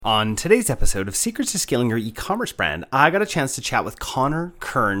On today's episode of Secrets to Scaling Your E-commerce Brand, I got a chance to chat with Connor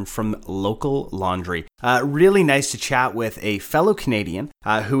Kern from Local Laundry. Really nice to chat with a fellow Canadian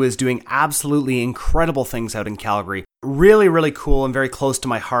who is doing absolutely incredible things out in Calgary. Really, really cool and very close to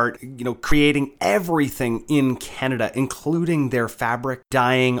my heart, creating everything in Canada, including their fabric,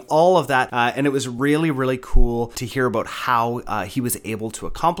 dyeing, all of that. And it was really, really cool to hear about how he was able to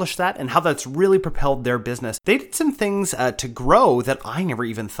accomplish that and how that's really propelled their business. They did some things to grow that I never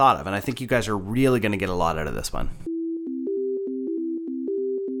even thought of. And I think you guys are really going to get a lot out of this one.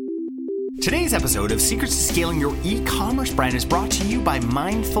 Today's episode of Secrets to Scaling Your E-commerce Brand is brought to you by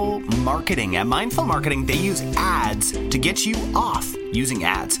Mindful Marketing. At Mindful Marketing, they use ads to get you off using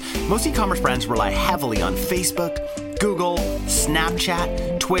ads. Most e-commerce brands rely heavily on Facebook, Google,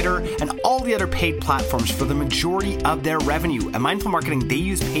 Snapchat, Twitter, and all the other paid platforms for the majority of their revenue. At Mindful Marketing, they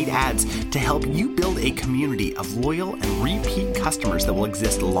use paid ads to help you build a community of loyal and repeat customers that will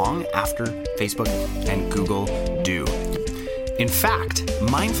exist long after Facebook and Google do. In fact,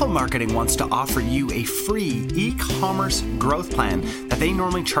 Mindful Marketing wants to offer you a free e-commerce growth plan that they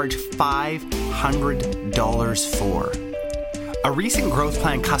normally charge $500 for. A recent growth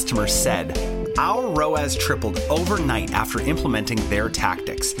plan customer said, "Our ROAS tripled overnight after implementing their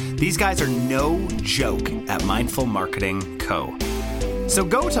tactics. These guys are no joke at Mindful Marketing Co." So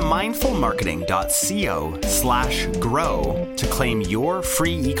go to mindfulmarketing.co/grow to claim your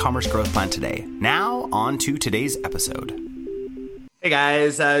free e-commerce growth plan today. Now on to today's episode. Hey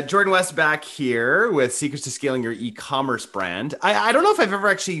guys, Jordan West back here with Secrets to Scaling Your E-commerce Brand. I don't know if I've ever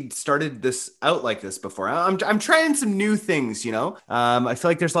actually started this out like this before. I'm trying some new things, I feel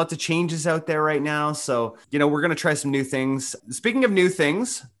like there's lots of changes out there right now. So, we're going to try some new things. Speaking of new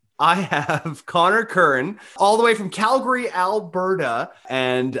things, I have Connor Kern all the way from Calgary, Alberta,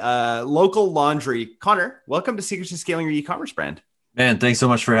 and Local Laundry. Connor, welcome to Secrets to Scaling Your E-commerce Brand. Man, thanks so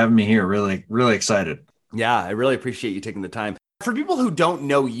much for having me here. Really, really excited. Yeah, I really appreciate you taking the time. For people who don't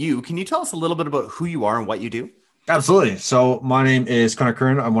know you, can you tell us a little bit about who you are and what you do? Absolutely. So my name is Connor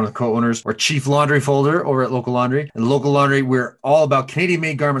Kern. I'm one of the co-owners or chief laundry folder over at Local Laundry. And Local Laundry, we're all about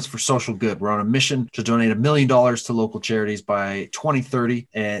Canadian-made garments for social good. We're on a mission to donate $1 million to local charities by 2030.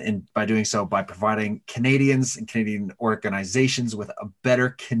 And by doing so, by providing Canadians and Canadian organizations with a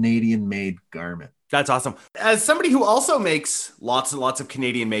better Canadian-made garment. That's awesome. As somebody who also makes lots and lots of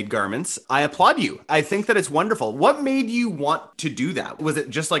Canadian-made garments, I applaud you. I think that it's wonderful. What made you want to do that? Was it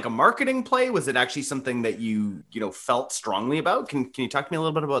just like a marketing play? Was it actually something that you felt strongly about? Can you talk to me a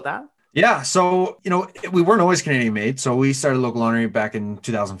little bit about that? Yeah. So, we weren't always Canadian made. So we started Local Laundry back in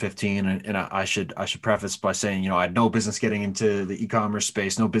 2015. And I should preface by saying, I had no business getting into the e-commerce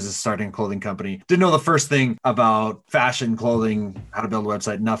space, no business starting a clothing company. Didn't know the first thing about fashion, clothing, how to build a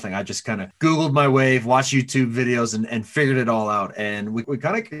website, nothing. I just kind of Googled my way, watched YouTube videos and figured it all out. And we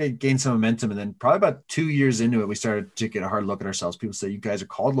kind of gained some momentum. And then probably about 2 years into it, we started to get a hard look at ourselves. People say, you guys are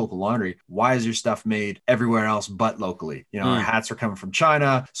called Local Laundry. Why is your stuff made everywhere else but locally? Our hats were coming from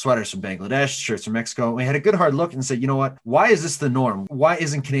China, sweaters from Bangladesh, shirts from Mexico. We had a good hard look and said, you know what? Why is this the norm? Why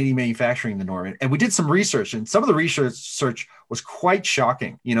isn't Canadian manufacturing the norm? And we did some research, and some of the research was quite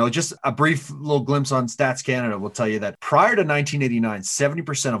shocking. Just a brief little glimpse on Stats Canada will tell you that prior to 1989,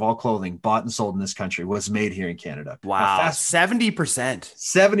 70% of all clothing bought and sold in this country was made here in Canada. Wow. 70%.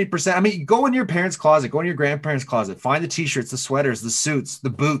 70%. I mean, go in your parents' closet, go in your grandparents' closet, find the t-shirts, the sweaters, the suits,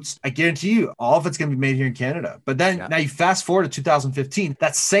 the boots. I guarantee you, all of it's going to be made here in Canada. But then now you fast forward to 2015,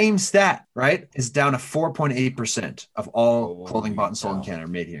 that same stat, right, is down to 4.8% of all clothing bought and sold in Canada are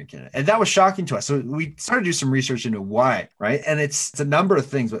made here in Canada. And that was shocking to us. So we started to do some research into why, right? And it's a number of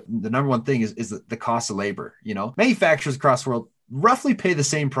things, but the number one thing is the cost of labor. Manufacturers across the world roughly pay the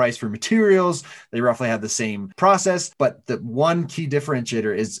same price for materials. They roughly have the same process, but the one key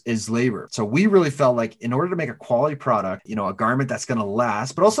differentiator is labor. So we really felt like in order to make a quality product, a garment that's going to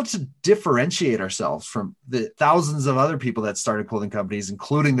last, but also to differentiate ourselves from the thousands of other people that started clothing companies,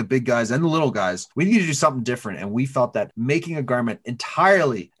 including the big guys and the little guys, we need to do something different. And we felt that making a garment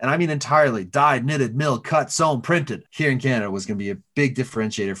entirely, and I mean entirely, dyed, knitted, milled, cut, sewn, printed here in Canada was going to be a big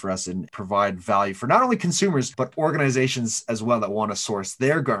differentiator for us and provide value for not only consumers, but organizations as well that want to source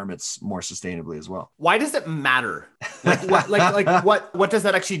their garments more sustainably as well. Why does it matter? What does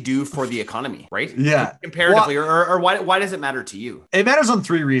that actually do for the economy, right? Yeah. Comparatively, or why does it matter to you? It matters on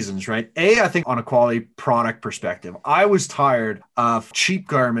three reasons, right? I think on a quality product perspective, I was tired of cheap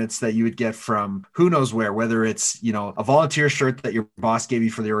garments that you would get from who knows whether it's, a volunteer shirt that your boss gave you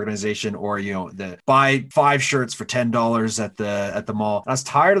for the organization or, the buy 5 shirts for $10 at the mall. I was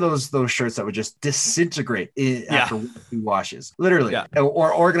tired of those shirts that would just disintegrate after 2 washes. is, literally.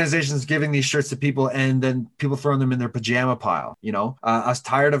 Or organizations giving these shirts to people and then people throwing them in their pajama pile. I was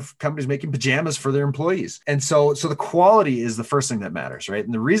tired of companies making pajamas for their employees. And so the quality is the first thing that matters, right?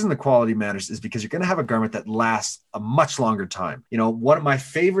 And the reason the quality matters is because you're going to have a garment that lasts a much longer time. One of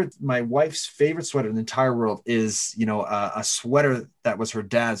my wife's favorite sweater in the entire world is, a sweater that was her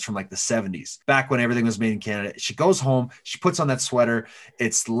dad's from like the 70s, back when everything was made in Canada. She goes home, she puts on that sweater.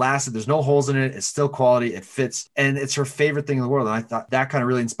 It's lasted. There's no holes in it. It's still quality. It fits. And it's her favorite thing in the world. And I thought that kind of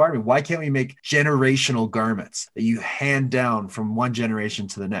really inspired me. Why can't we make generational garments that you hand down from one generation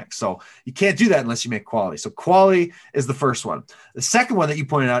to the next? So you can't do that unless you make quality. So quality is the first one. The second one that you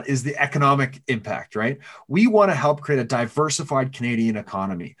pointed out is the economic impact, right? We want to help create a diversified Canadian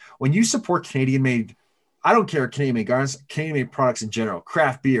economy. When you support Canadian made, I don't care, Canadian made garments, Canadian made products in general,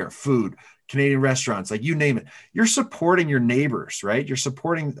 craft beer, food, Canadian restaurants, like you name it, you're supporting your neighbors, right? You're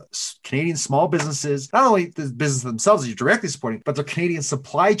supporting Canadian small businesses, not only the business themselves that you're directly supporting, but the Canadian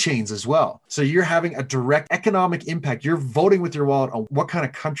supply chains as well. So you're having a direct economic impact. You're voting with your wallet on what kind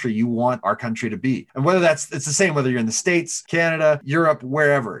of country you want our country to be. And it's the same, whether you're in the States, Canada, Europe,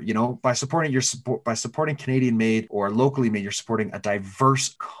 wherever, by supporting Canadian made or locally made, you're supporting a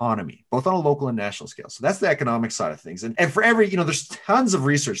diverse economy, both on a local and national scale. So that's the economic side of things. And for every, there's tons of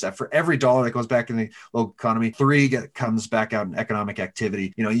research that for every dollar that goes back in the local economy, 3 comes back out in economic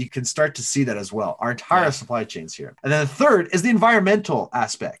activity. You can start to see that as well. Our entire supply chains here. And then the third is the environmental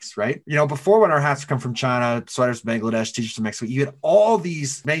aspects, right? Before, when our hats come from China, sweaters from Bangladesh, t-shirts from Mexico, you had all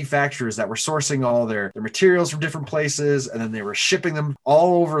these manufacturers that were sourcing all their materials from different places, and then they were shipping them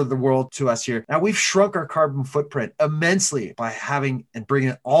all over the world to us here. Now we've shrunk our carbon footprint immensely by having and bringing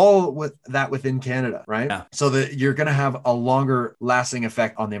it all with that within Canada, right? Yeah. So that you're going to have a longer lasting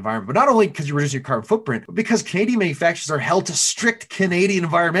effect on the environment, but not only because you reduce your carbon footprint, but because Canadian manufacturers are held to strict Canadian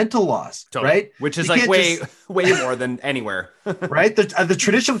environmental laws, right? Which is like way more than anywhere. Right? The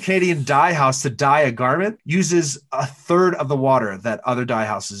traditional Canadian dye house to dye a garment uses a third of the water that other dye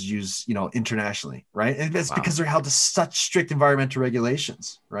houses use, internationally, right? And it's because they're held to such strict environmental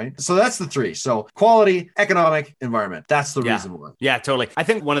regulations, right? So that's the 3. So quality, economic, environment. That's the reason why. Yeah, totally. I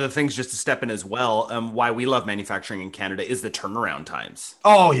think one of the things, just to step in as well, why we love manufacturing in Canada is the turnaround times.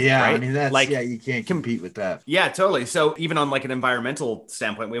 Oh yeah. Right? I mean, that's you can't compete with that. Yeah, totally. So even on like an environmental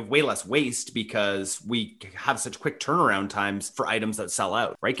standpoint, we have way less waste because we have such quick turnaround times for items that sell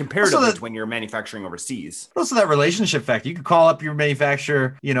out, right? Comparatively to when you're manufacturing overseas. Also that relationship factor. You could call up your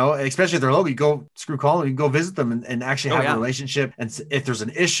manufacturer, especially if they're local, you go call them, you can go visit them and actually have a relationship. And if there's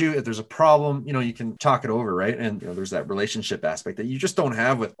an issue, if there's a problem, you can talk it over, right? And there's that relationship aspect that you just don't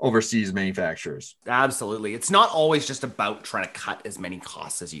have with overseas manufacturers. Absolutely. It's not always just about trying to cut as many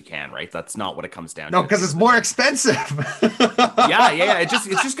costs as you can, right? That's not what it comes down to. No, because it's more expensive. Yeah. It's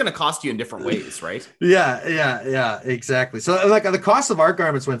just going to cost you in different ways, right? Yeah, exactly. So like the cost of our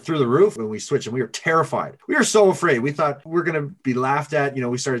garments went through the roof when we switched, and we were terrified. We were so afraid. We thought we're going to be laughed at.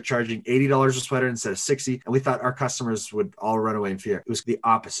 We started charging $80 a sweater instead of $60, and we thought our customers would all run away in fear. It was the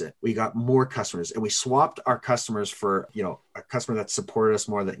opposite. We got more customers, and we swapped our customers for, a customer that supported us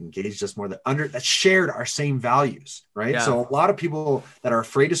more, that engaged us more, that shared our same values, right? Yeah. So a lot of people that are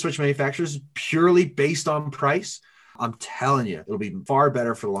afraid to switch manufacturers purely based on price, I'm telling you, it'll be far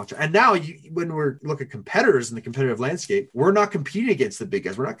better for the long term. And now when we're looking at competitors in the competitive landscape, we're not competing against the big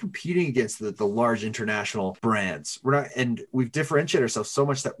guys. We're not competing against the large international brands. And we've differentiated ourselves so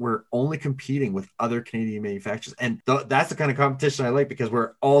much that we're only competing with other Canadian manufacturers. And that's the kind of competition I like, because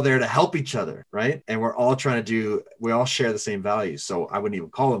we're all there to help each other, right? And we're all we all share the same values. So I wouldn't even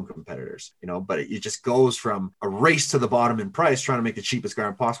call them competitors, but it just goes from a race to the bottom in price, trying to make the cheapest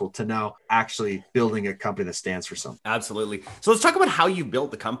garment possible, to now actually building a company that stands for something. Absolutely. So let's talk about how you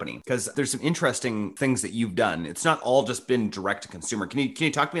built the company, because there's some interesting things that you've done. It's not all just been direct to consumer. Can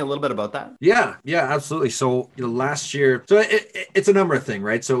you talk to me a little bit about that? Yeah, absolutely. So last year, so it's a number of things,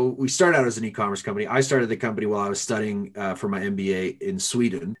 right? So we started out as an e-commerce company. I started the company while I was studying for my MBA in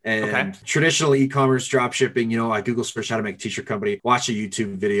Sweden, and traditional e-commerce drop shipping. I Google searched how to make a t-shirt company, watched a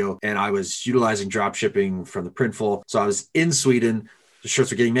YouTube video, and I was utilizing drop shipping from the Printful. So I was in Sweden. The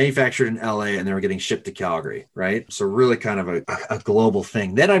shirts were getting manufactured in LA and they were getting shipped to Calgary, right? So really kind of a global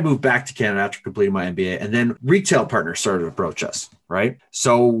thing. Then I moved back to Canada after completing my MBA, and then retail partners started to approach us, right?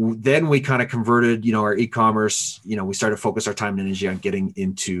 So then we kind of converted, our e-commerce, we started to focus our time and energy on getting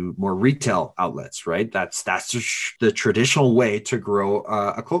into more retail outlets, right? That's the traditional way to grow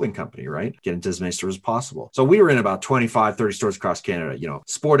a clothing company, right? Get into as many stores as possible. So we were in about 25, 30 stores across Canada,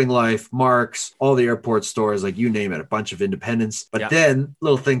 Sporting Life, Marks, all the airport stores, like you name it, a bunch of independents. But then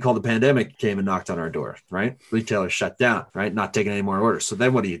little thing called the pandemic came and knocked on our door, right? Retailers shut down, right? Not taking any more orders. So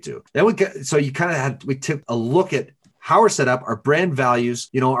then what do? Then we took a look at how we're set up, our brand values,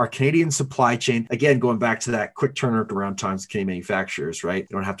 our Canadian supply chain. Again, going back to that quick turnaround times of Canadian manufacturers, right?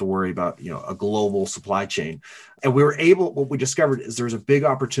 You don't have to worry about, a global supply chain. And what we discovered is there's a big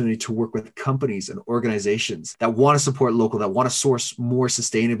opportunity to work with companies and organizations that want to support local, that want to source more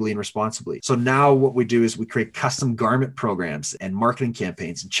sustainably and responsibly. So now what we do is we create custom garment programs and marketing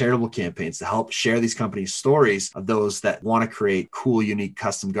campaigns and charitable campaigns to help share these companies' stories of those that want to create cool, unique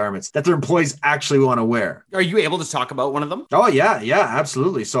custom garments that their employees actually want to wear. Are you able to talk about one of them? Oh, yeah,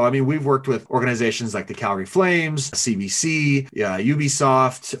 absolutely. So, we've worked with organizations like the Calgary Flames, CBC,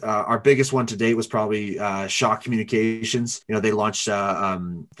 Ubisoft. Our biggest one to date was probably Shaw Communications. They launched a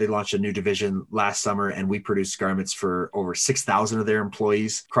new division last summer, and we produced garments for over 6,000 of their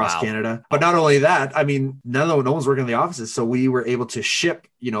employees across Canada. But not only that, no one's working in the offices, so we were able to ship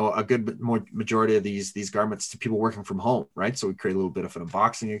a good majority of these garments to people working from home, right? So we create a little bit of an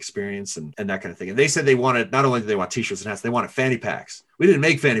unboxing experience and that kind of thing. And they said they wanted, not only did they want t-shirts and hats, they wanted fanny packs. We didn't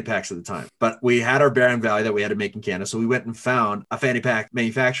make fanny packs at the time, but we had our brand value that we had to make in Canada. So we went and found a fanny pack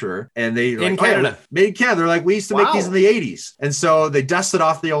manufacturer, and they in Canada. Made in Canada. They're like, we used to make these in the 80s. And so they dusted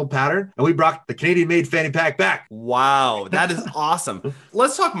off the old pattern, and we brought the Canadian made fanny pack back. Wow. That is awesome.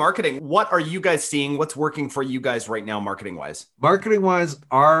 Let's talk marketing. What are you guys seeing? What's working for you guys right now, marketing wise? Marketing wise,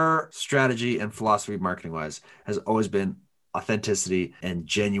 our strategy and philosophy marketing wise has always been authenticity and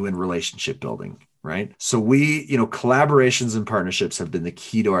genuine relationship building. Right. So collaborations and partnerships have been the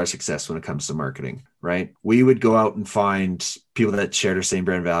key to our success when it comes to marketing. Right. We would go out and find people that shared our same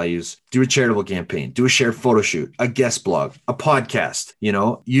brand values, do a charitable campaign, do a shared photo shoot, a guest blog, a podcast, you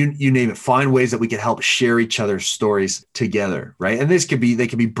name it, find ways that we could help share each other's stories together. Right. And they could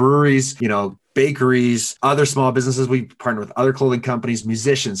be breweries, bakeries, other small businesses. We partner with other clothing companies,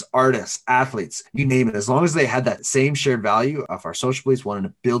 musicians, artists, athletes, you name it. As long as they had that same shared value of our social beliefs, wanting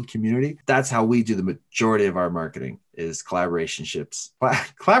to build community, that's how we do the majority of our marketing is collaborationships.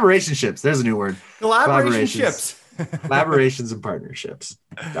 There's a new word. Collaborations. Collaborations and partnerships.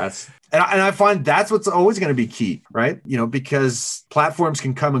 And I find that's what's always going to be key, right? Because platforms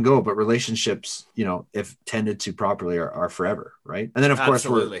can come and go, but relationships, if tended to properly are forever, right? And then of course,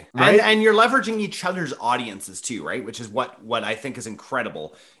 right? and you're leveraging each other's audiences too, right? Which is what I think is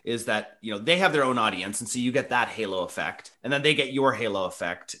incredible is that, they have their own audience. And so you get that halo effect, and then they get your halo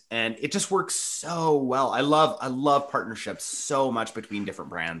effect, and it just works so well. I love partnerships so much between different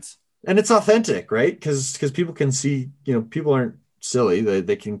brands. And it's authentic, right? Because people can see, people aren't silly.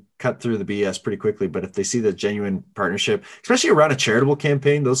 They can cut through the BS pretty quickly. But if they see the genuine partnership, especially around a charitable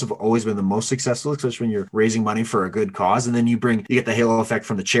campaign, those have always been the most successful, especially when you're raising money for a good cause. And then you get the halo effect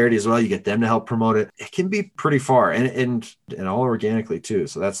from the charity as well. You get them to help promote it. It can be pretty far and all organically too.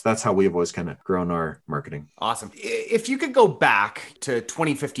 So that's how we've always kind of grown our marketing. Awesome. If you could go back to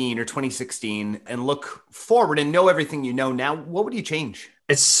 2015 or 2016 and look forward and know everything you know now, what would you change?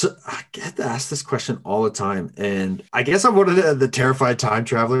 I get to ask this question all the time. And I guess I'm one of the terrified time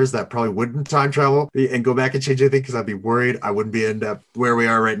travelers that probably wouldn't time travel and go back and change anything because I'd be worried I wouldn't end up where we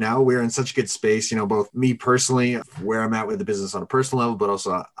are right now. We're in such a good space, both me personally, where I'm at with the business on a personal level, but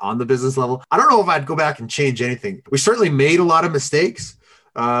also on the business level. I don't know if I'd go back and change anything. We certainly made a lot of mistakes.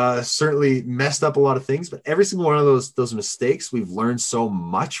 Certainly messed up a lot of things, but every single one of those mistakes we've learned so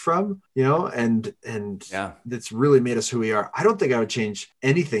much from, and it's really made us who we are. I don't think I would change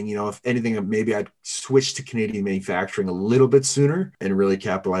anything. If anything, maybe I'd switch to Canadian manufacturing a little bit sooner and really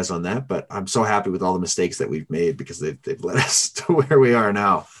capitalize on that. But I'm so happy with all the mistakes that we've made because they've led us to where we are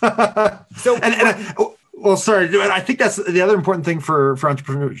now. Well, sorry, I think that's the other important thing for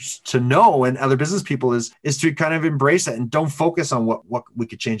entrepreneurs to know and other business people is to kind of embrace it and don't focus on what we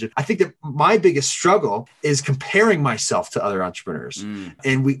could change it. I think that my biggest struggle is comparing myself to other entrepreneurs.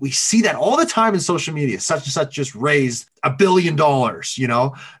 And we see that all the time in social media. Such and such just raised $1 billion,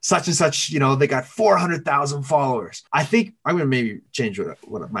 such and such, they got 400,000 followers. I think I'm going to maybe change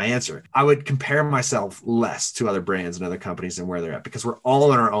what my answer. I would compare myself less to other brands and other companies and where they're at because we're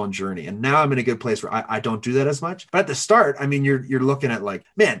all on our own journey. And now I'm in a good place where I don't do that as much. But at the start, you're looking at like,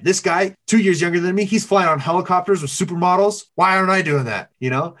 man, this guy 2 years younger than me, he's flying on helicopters with supermodels. Why aren't I doing that?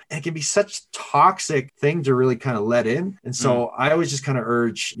 And it can be such a toxic thing to really kind of let in. And so I always just kind of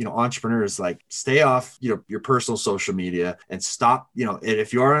urge, entrepreneurs, like stay off, your personal social media and stop, and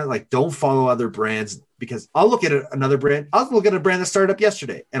if you are like, don't follow other brands. Because I'll look at another brand. I'll look at a brand that started up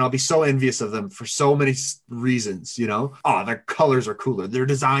yesterday and I'll be so envious of them for so many reasons, their colors are cooler. Their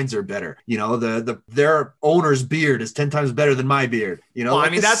designs are better. Their owner's beard is 10 times better than my beard. Well,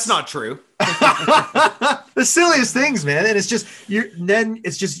 that's not true. The silliest things, man. And it's just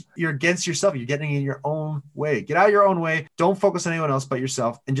you're against yourself. You're getting in your own way. Get out of your own way. Don't focus on anyone else but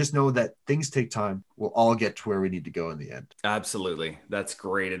yourself, and just know that things take time. We'll all get to where we need to go in the end. Absolutely. That's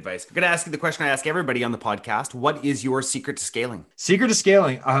great advice. I'm going to ask you the question I ask everybody on the podcast. What is your secret to scaling? Secret to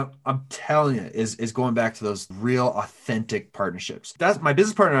scaling, I'm telling you, is going back to those real authentic partnerships. That's my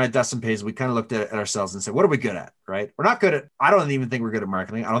business partner and I, Dustin Pays. We kind of looked at ourselves and said, what are we good at? Right? We're not good at, I don't even think we're good at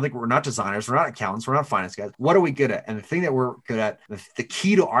marketing. I don't think we're not designers. We're not accountants. We're not finance guys. What are we good at? And the thing that we're good at, the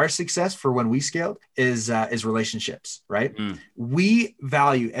key to our success for when we scaled is relationships, right? We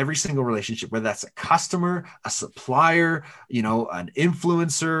value every single relationship, whether that's a customer, a supplier, an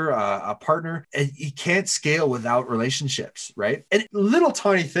influencer, a partner. And you can't scale without relationships, right? And little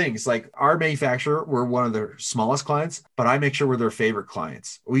tiny things like our manufacturer, we're one of their smallest clients, but I make sure we're their favorite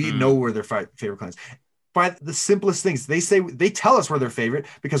clients. We know we're their favorite clients. By the simplest things, they tell us we're their favorite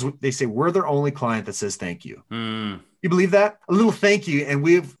because they say we're their only client that says thank you. You believe that? A little thank you, and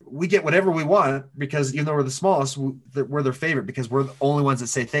we get whatever we want because even though we're the smallest, we're their favorite because we're the only ones that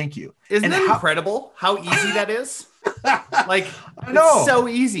say thank you. Isn't that incredible how easy that is? Like, it's so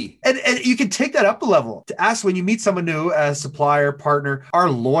easy. And you can take that up a level to ask when you meet someone new, a supplier, partner, our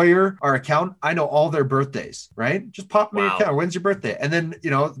lawyer, our accountant. I know all their birthdays, right? Just pop me an account. When's your birthday? And then,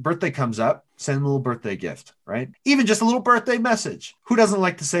 birthday comes up, send them a little birthday gift, right? Even just a little birthday message. Who doesn't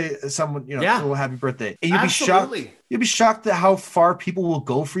like to say someone, a little happy birthday? And you'd be shocked. You'd be shocked at how far people will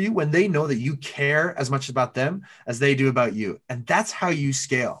go for you when they know that you care as much about them as they do about you. And that's how you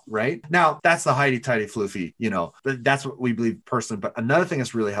scale, right? Now, that's the highty-tighty floofy, but that's what we believe personally. But another thing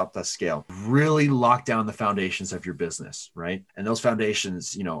that's really helped us scale, really lock down the foundations of your business, right? And those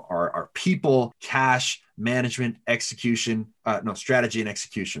foundations, are people, cash, management, execution, strategy and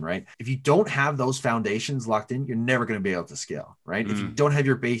execution, right? If you don't have those foundations locked in, you're never going to be able to scale, right? If you don't have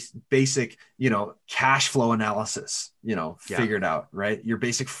your basic, cash flow analysis, figured out, right? Your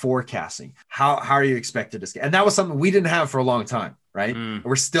basic forecasting, how are you expected to scale? And that was something we didn't have for a long time, right?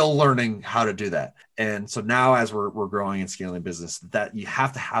 We're still learning how to do that. And so now as we're growing and scaling business, that you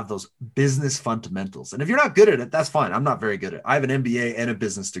have to have those business fundamentals. And if you're not good at it, that's fine. I'm not very good at it. I have an MBA and a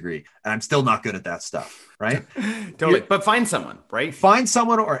business degree, and I'm still not good at that stuff, right? Totally. But find someone, right? Find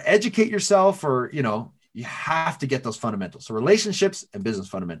someone or educate yourself or, you have to get those fundamentals. So relationships and business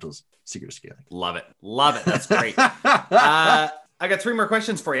fundamentals, secret to scaling. Love it. That's great. I got 3 more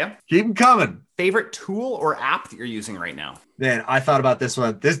questions for you. Keep them coming. Favorite tool or app that you're using right now? Man, I thought about this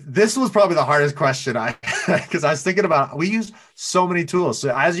one. This was probably the hardest question because I was thinking about, we use so many tools.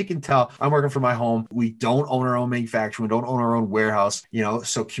 So as you can tell, I'm working from my home. We don't own our own manufacturing. We don't own our own warehouse,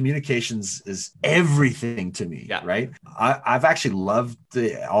 so communications is everything to me, right? I've actually loved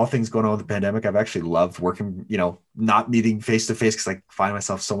all things going on with the pandemic. I've actually loved working, not meeting face-to-face because I find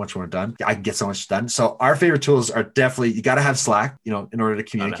myself so much more done. I can get so much done. So our favorite tools are definitely, you got to have Slack, in order to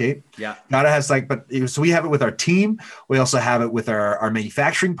communicate. Got to have Slack, but so we have it with our team. We also have it with our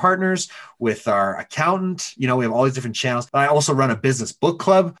manufacturing partners, with our accountant. We have all these different channels. I also run a business book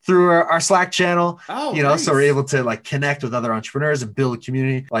club through our Slack channel. Nice. So we're able to connect with other entrepreneurs and build a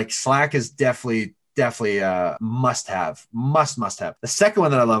community. Slack is definitely must have. The second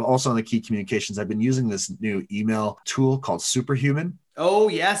one that I love, also on the key communications, I've been using this new email tool called Superhuman. Oh,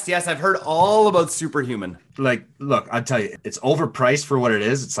 yes. I've heard all about Superhuman. Look, I'll tell you, it's overpriced for what it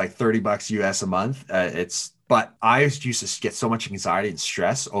is. It's like $30 US a month. But I used to get so much anxiety and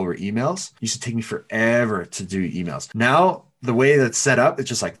stress over emails. It used to take me forever to do emails. Now, the way that's set up, it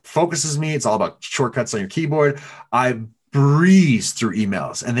just focuses me. It's all about shortcuts on your keyboard. I breeze through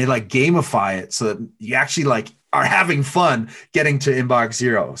emails and they gamify it so that you actually are having fun getting to inbox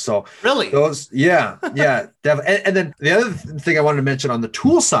zero. So really those, definitely. And then the other thing I wanted to mention on the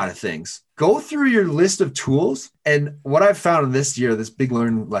tool side of things, go through your list of tools. And what I've found in this year, this big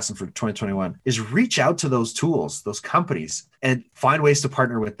learning lesson for 2021 is reach out to those tools, those companies, and find ways to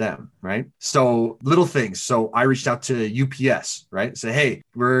partner with them, right? So little things. So I reached out to UPS, right? Say, hey,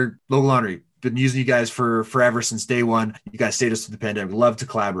 we're Local Laundry. Been using you guys for forever since day one. You guys stayed us through the pandemic. Love to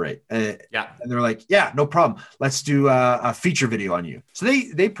collaborate. And they're like, yeah, no problem. Let's do a feature video on you. So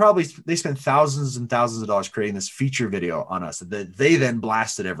they spent thousands and thousands of dollars creating this feature video on us that they then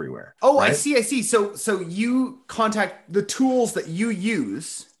blasted everywhere. Oh, right? I see. So you contact the tools that you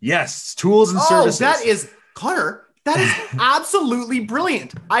use. Yes, tools and services. That is, Connor, that is absolutely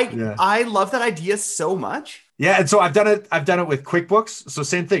brilliant. I love that idea so much. Yeah, and so I've done it with QuickBooks. So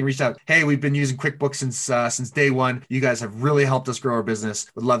same thing, reached out. Hey, we've been using QuickBooks since day one. You guys have really helped us grow our business.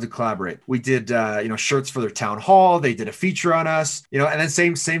 Would love to collaborate. We did shirts for their town hall. They did a feature on us. And then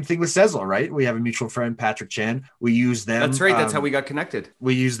same thing with Sezzle, right? We have a mutual friend, Patrick Chan. We use them. That's right. That's how we got connected.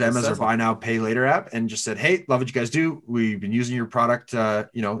 We use them as our buy now, pay later app, and just said, hey, love what you guys do. We've been using your product,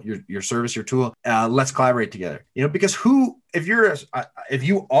 your service, your tool. Let's collaborate together. Because if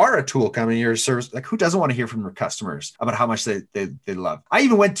you are a tool company, you're a service, like who doesn't want to hear from their customers about how much they love? I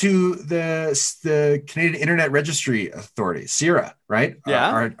even went to the Canadian Internet Registry Authority, CIRA, right?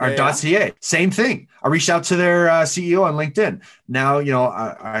 Yeah. Our .ca. Same thing. I reached out to their CEO on LinkedIn. Now,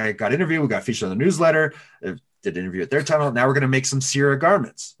 I got interviewed. We got featured on the newsletter. Did an interview at their tunnel. Now we're going to make some CIRA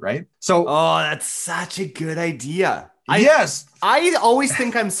garments, right? So, that's such a good idea. Yes. I always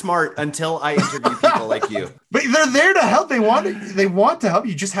think I'm smart until I interview people like you. But they're there to help. They want to help.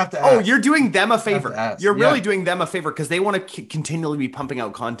 You just have to ask. Oh, you're doing them a favor. You're really doing them a favor because they want to continually be pumping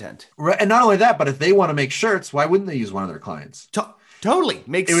out content. Right. And not only that, but if they want to make shirts, why wouldn't they use one of their clients? Totally.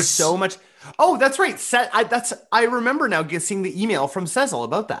 Makes so much. Oh, that's right. I remember now seeing the email from Sezzle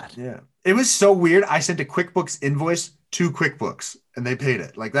about that. Yeah. It was so weird. I sent a QuickBooks invoice to QuickBooks and they paid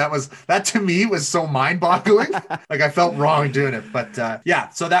it. Like that to me was so mind-boggling. Like I felt wrong doing it. But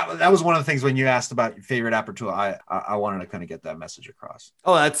so that was one of the things when you asked about your favorite app or tool, I wanted to kind of get that message across.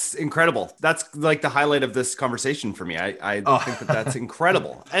 Oh, that's incredible. That's like the highlight of this conversation for me. I think that's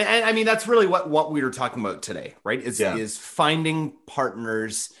incredible. And I mean, that's really what we were talking about today, right? Is finding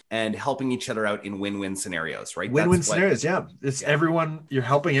partners and helping each other out in win-win scenarios, right? Win-win scenarios. Yeah. It's everyone, you're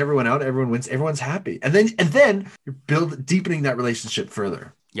helping everyone out. Everyone wins. Everyone's happy. And then you're deepening that relationship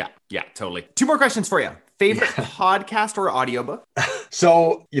further. Yeah, totally. 2 more questions for you. Favorite podcast or audiobook?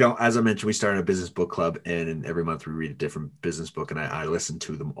 So, as I mentioned, we started a business book club and every month we read a different business book and I listen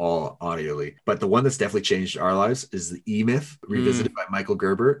to them all audioly. But the one that's definitely changed our lives is the E-Myth Revisited by Michael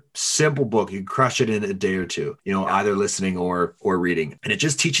Gerber. Simple book. You can crush it in a day or two, either listening or reading. And it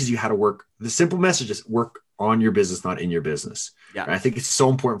just teaches you how to work. The simple message is work on your business, not in your business. Yeah. And I think it's so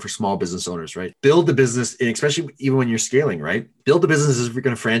important for small business owners, right? Build the business, and especially even when you're scaling, right? Build the business as if you're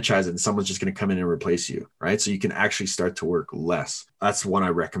going to franchise it and someone's just going to come in and replace you, right? So you can actually start to work less. That's one I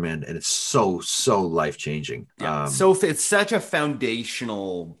recommend. And it's so life-changing. Yeah. So it's such a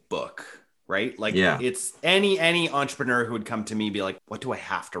foundational book, right? Like it's any entrepreneur who would come to me and be like, what do I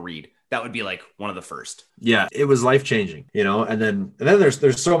have to read? That would be like one of the first. Yeah, it was life-changing, and then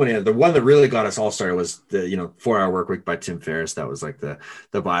there's so many. The one that really got us all started was the 4-Hour Workweek by Tim Ferriss. That was like the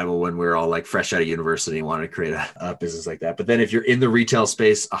Bible when we were all like fresh out of university and wanted to create a business like that. But then if you're in the retail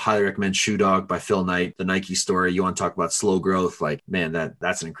space, I highly recommend Shoe Dog by Phil Knight, the Nike story. You want to talk about slow growth, like man,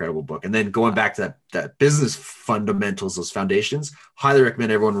 that's an incredible book. And then going back to that business fundamentals, those foundations, highly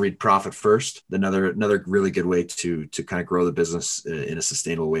recommend everyone read Profit First. Another really good way to kind of grow the business in a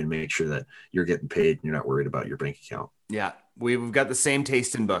sustainable way and make sure that you're getting paid and you're not worried about your bank account. Yeah, we've got the same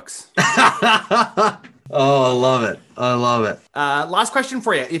taste in books. Oh, I love it. Last question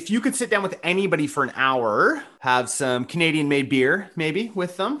for you. If you could sit down with anybody for an hour, have some Canadian-made beer maybe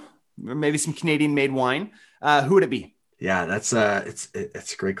with them, or maybe some Canadian-made wine, who would it be? Yeah, it's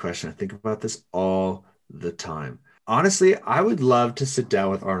a great question. I think about this all the time. Honestly, I would love to sit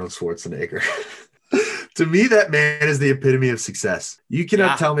down with Arnold Schwarzenegger. To me, that man is the epitome of success. You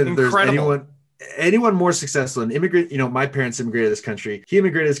cannot tell me that there's anyone more successful. An immigrant, my parents immigrated to this country. He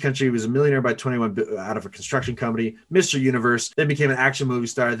immigrated to this country. He was a millionaire by 21 out of a construction company, Mr. Universe, then became an action movie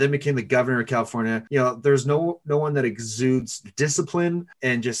star, then became the governor of California. There's no one that exudes discipline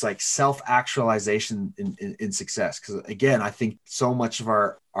and just like self-actualization in success. Because again, I think so much of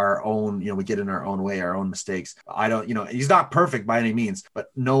our own, we get in our own way, our own mistakes. I don't, he's not perfect by any means,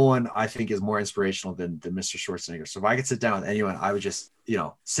 but no one I think is more inspirational than Mr. Schwarzenegger. So if I could sit down with anyone, I would just,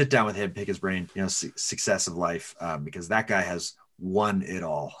 sit down with him, pick his brain, success of life, because that guy has won it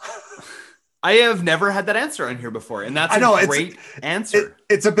all. I have never had that answer on here before, and that's a great answer.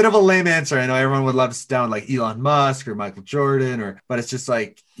 It's a bit of a lame answer. I know everyone would love to sit down with like Elon Musk or Michael Jordan, but it's just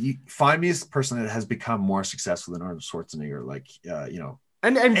like, you find me as a person that has become more successful than Arnold Schwarzenegger,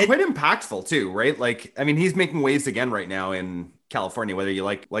 And quite impactful too, right? Like, I mean, he's making waves again right now in California, whether you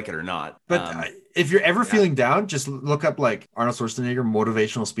like it or not. But if you're ever feeling down, just look up like Arnold Schwarzenegger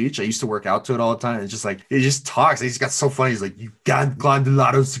motivational speech. I used to work out to it all the time. It's just like, he just talks. He's got so funny. He's like, you can't climb the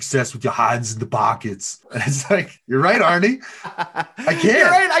ladder of success with your hands in the pockets. And it's like, you're right, Arnie. I can't. You're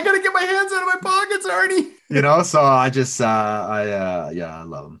right. I got to get my hands out of my pockets, Arnie. So I just, I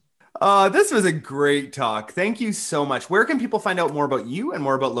love him. This was a great talk. Thank you so much. Where can people find out more about you and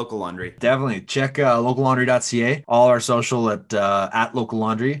more about Local Laundry? Definitely check locallaundry.ca, all our social at Local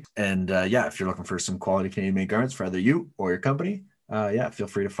Laundry. And if you're looking for some quality Canadian made garments for either you or your company, feel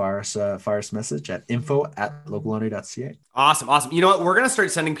free to fire us a message at info@locallaundry.ca. Awesome. You know what? We're going to start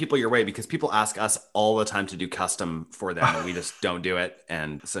sending people your way because people ask us all the time to do custom for them and we just don't do it.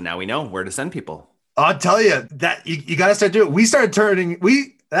 And so now we know where to send people. I'll tell you that you got to start doing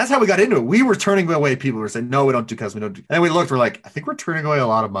it. That's how we got into it. We were turning away people who were saying, no, we don't do custom. And then we looked, we're like, I think we're turning away a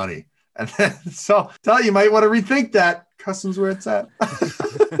lot of money. And then, so you might want to rethink that. Custom's where it's at.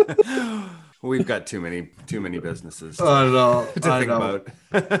 We've got too many businesses I know. think about.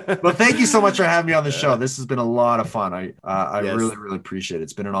 Well, thank you so much for having me on the show. This has been a lot of fun. I really, really appreciate it.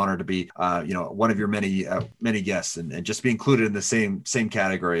 It's been an honor to be, one of your many guests and just be included in the same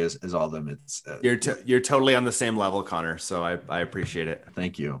category as all of them. It's you're totally on the same level, Connor. So I appreciate it.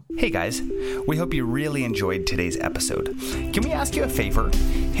 Thank you. Hey guys, we hope you really enjoyed today's episode. Can we ask you a favor?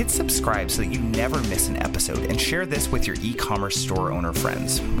 Hit subscribe so that you never miss an episode and share this with your e-commerce store owner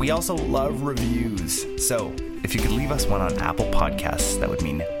friends. We also love reviews. So if you could leave us one on Apple Podcasts, that would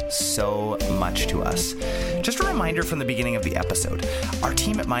mean so much to us. Just a reminder from the beginning of the episode, our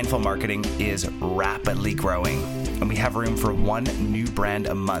team at Mindful Marketing is rapidly growing, and we have room for one new brand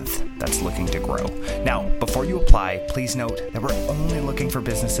a month that's looking to grow. Now, before you apply, please note that we're only looking for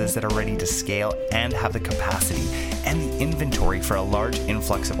businesses that are ready to scale and have the capacity and the inventory for a large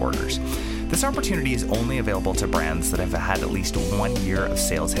influx of orders. This opportunity is only available to brands that have had at least 1 year of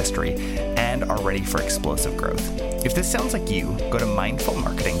sales history and are ready for explosive growth. If this sounds like you, go to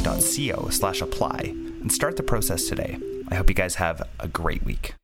mindfulmarketing.co/apply and start the process today. I hope you guys have a great week.